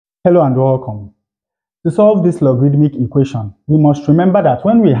Hello and welcome. To solve this logarithmic equation, we must remember that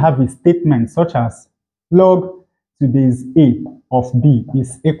when we have a statement such as log to base a of b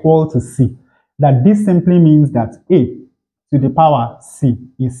is equal to c, that this simply means that a to the power c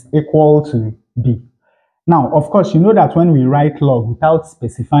is equal to b. Now, of course, you know that when we write log without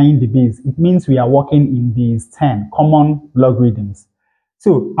specifying the base, it means we are working in base 10, common logarithms.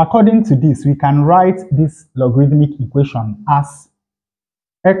 So, according to this, we can write this logarithmic equation as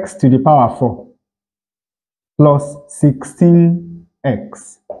x to the power 4 plus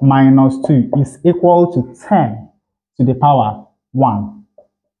 16x minus 2 is equal to 10 to the power 1.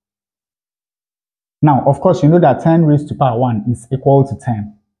 Now, of course, you know that 10 raised to power 1 is equal to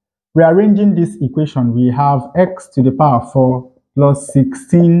 10. Rearranging this equation, we have x to the power 4 plus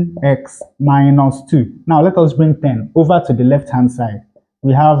 16x minus 2. Now, let us bring 10 over to the left-hand side.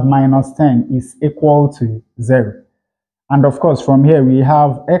 We have minus 10 is equal to 0. And of course, from here, we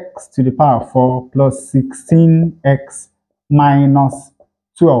have x to the power 4 plus 16x minus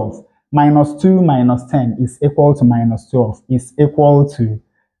 12. Minus 2 minus 10 is equal to minus 12, is equal to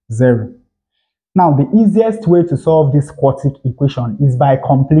 0. Now, the easiest way to solve this quartic equation is by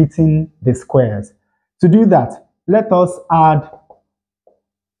completing the squares. To do that, let us add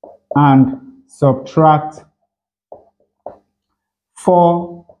and subtract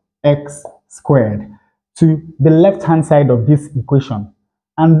 4x squared to the left-hand side of this equation.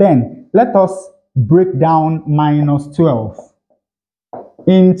 And then let us break down minus 12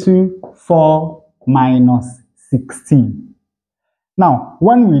 into 4 minus 16. Now,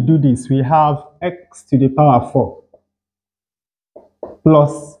 when we do this, we have x to the power 4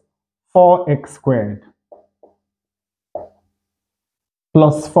 plus 4x squared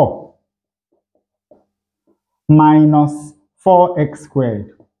plus 4 minus 4x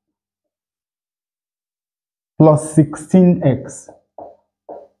squared plus 16x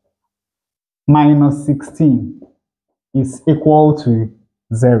minus 16 is equal to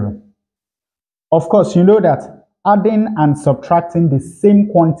 0. Of course, you know that adding and subtracting the same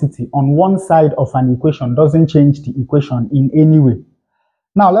quantity on one side of an equation doesn't change the equation in any way.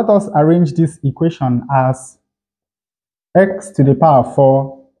 Now, let us arrange this equation as x to the power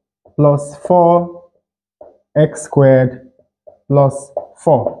 4 plus 4x squared plus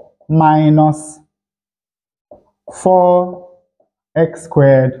 4 minus 4x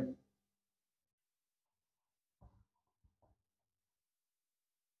squared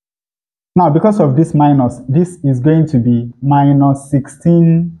now, because of this minus, this is going to be minus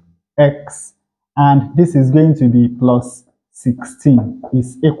 16x and this is going to be plus 16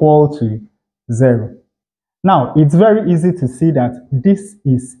 is equal to 0. Now, it's very easy to see that this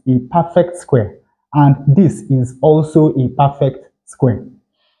is a perfect square and this is also a perfect square.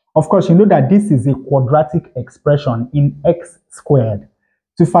 Of course, you know that this is a quadratic expression in x squared.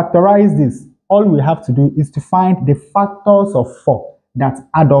 To factorize this, all we have to do is to find the factors of 4 that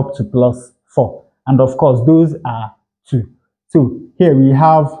add up to plus 4. And of course, those are 2. So here we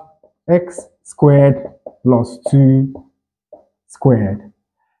have x squared plus 2 squared.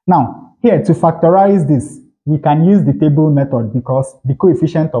 Now, here to factorize this, we can use the table method because the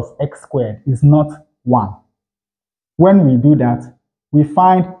coefficient of x squared is not 1. When we do that, we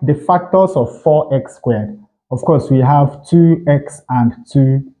find the factors of 4x squared. Of course, we have 2x and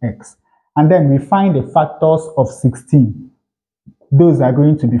 2x. And then we find the factors of 16. Those are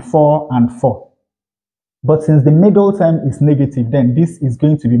going to be 4 and 4. But since the middle term is negative, then this is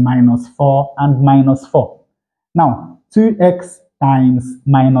going to be minus 4 and minus 4. Now, 2x times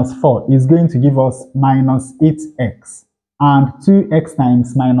minus 4 is going to give us minus 8x. And 2x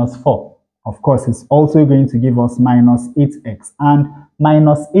times minus 4, of course, is also going to give us minus 8x. And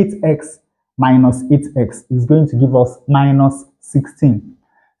minus 8x minus 8x is going to give us minus 16.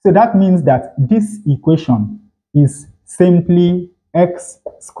 So that means that this equation is simply x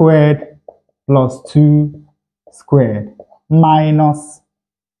squared plus 2 squared minus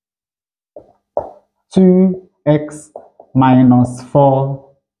 2x minus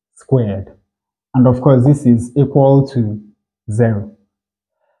 4 squared. And of course, this is equal to 0.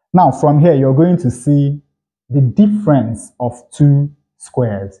 Now, from here, you're going to see the difference of 2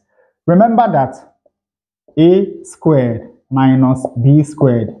 squares. Remember that a squared minus b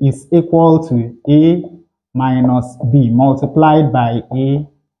squared is equal to a minus b multiplied by a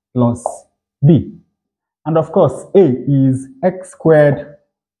plus b. And of course, a is x squared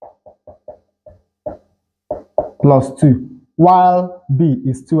plus 2, while b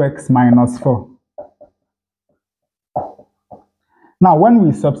is 2x minus 4. Now, when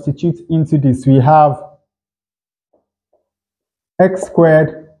we substitute into this, we have x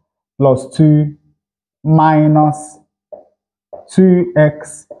squared plus 2 minus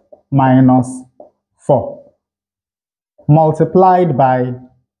 2x minus 4 multiplied by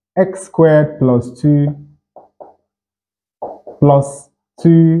x squared plus 2 plus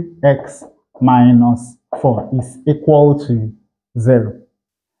 2x minus 4 is equal to 0.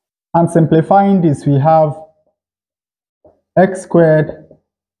 And simplifying this, we have x squared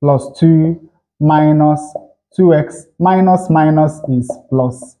plus 2 minus 2x minus is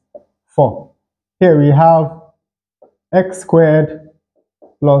plus 4. Here we have x squared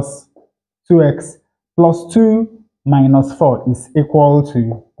plus 2x plus 2 minus 4 is equal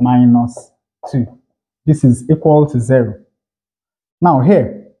to minus 2. This is equal to 0. Now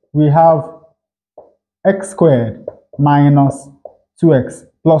here we have x squared minus 2x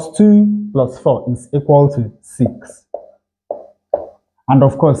plus 2 plus 4 is equal to 6. And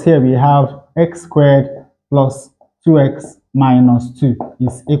of course here we have x squared plus 2x minus 2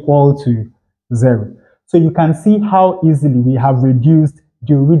 is equal to 0. So you can see how easily we have reduced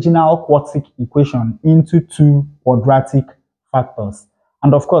the original quartic equation into two quadratic factors.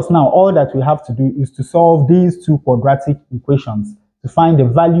 And of course now all that we have to do is to solve these two quadratic equations to find the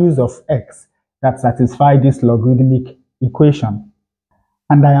values of x that satisfy this logarithmic equation.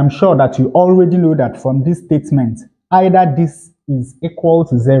 And I am sure that you already know that from this statement, either this is equal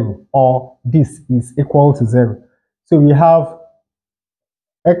to 0 or this is equal to 0. So we have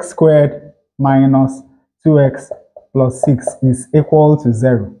x squared minus 2x plus 6 is equal to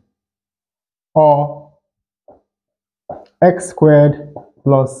 0. Or x squared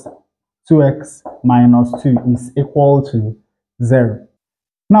plus 2x minus 2 is equal to 0.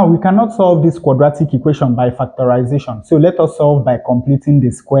 Now we cannot solve this quadratic equation by factorization, so let us solve by completing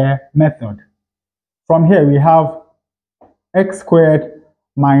the square method. From here we have x squared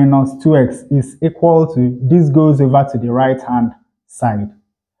minus 2x is equal to, this goes over to the right hand side.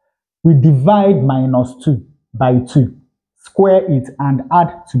 We divide minus 2 by 2, square it and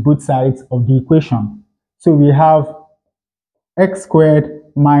add to both sides of the equation. So we have x squared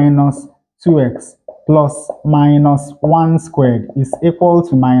minus 2x plus minus 1 squared is equal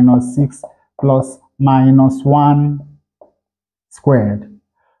to minus 6 plus minus 1 squared.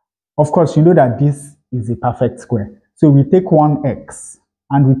 Of course, you know that this is a perfect square. So we take one x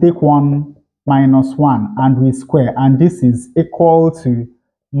and we take one minus 1 and we square, and this is equal to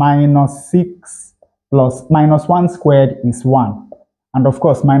minus 6 plus minus 1 squared is 1. And of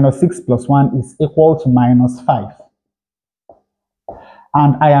course, minus 6 plus 1 is equal to minus 5.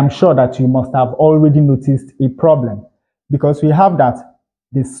 And I am sure that you must have already noticed a problem, because we have that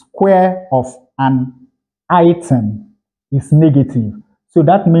the square of an item is negative. So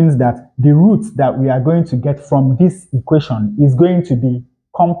that means that the root that we are going to get from this equation is going to be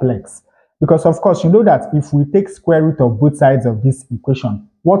complex. Because of course, you know that if we take square root of both sides of this equation,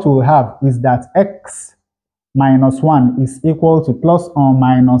 what we'll have is that x minus 1 is equal to plus or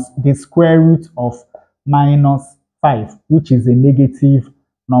minus the square root of minus 5, which is a negative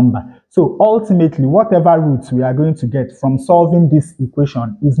number. So ultimately, whatever roots we are going to get from solving this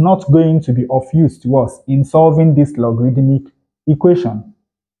equation is not going to be of use to us in solving this logarithmic equation.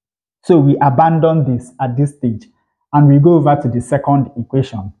 So we abandon this at this stage and we go over to the second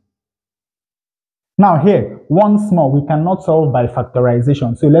equation. Now here, once more, we cannot solve by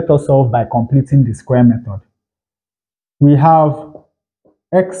factorization, so let us solve by completing the square method. We have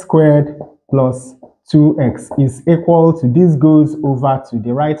x squared plus 2x is equal to, this goes over to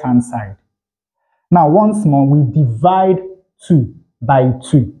the right hand side. Now once more, we divide 2 by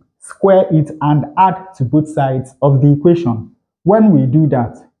 2, square it and add to both sides of the equation. When we do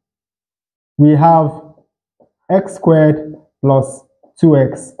that, we have x squared plus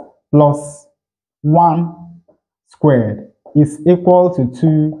 2x plus 1 squared is equal to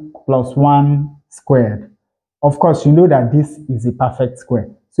 2 plus 1 squared. Of course, you know that this is a perfect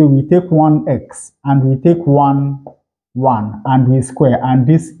square. So we take 1x and we take 1 and we square, and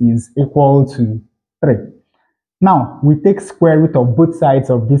this is equal to 3. Now we take square root of both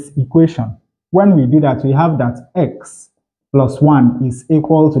sides of this equation. When we do that, we have that x plus 1 is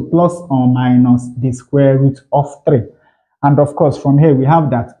equal to plus or minus the square root of 3. And of course, from here we have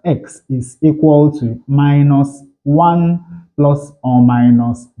that x is equal to minus 1 plus or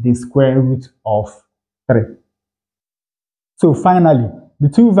minus the square root of 3. So finally, the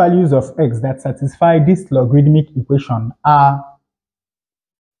two values of x that satisfy this logarithmic equation are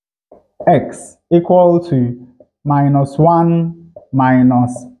x equal to minus 1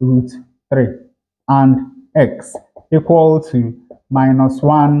 minus root 3 and x equal to minus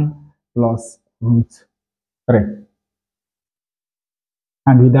 1 plus root 3.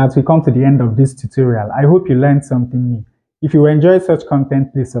 And with that, we come to the end of this tutorial. I hope you learned something new. If you enjoy such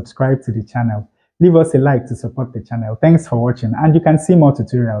content, please subscribe to the channel. Leave us a like to support the channel. Thanks for watching, and you can see more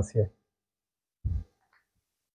tutorials here.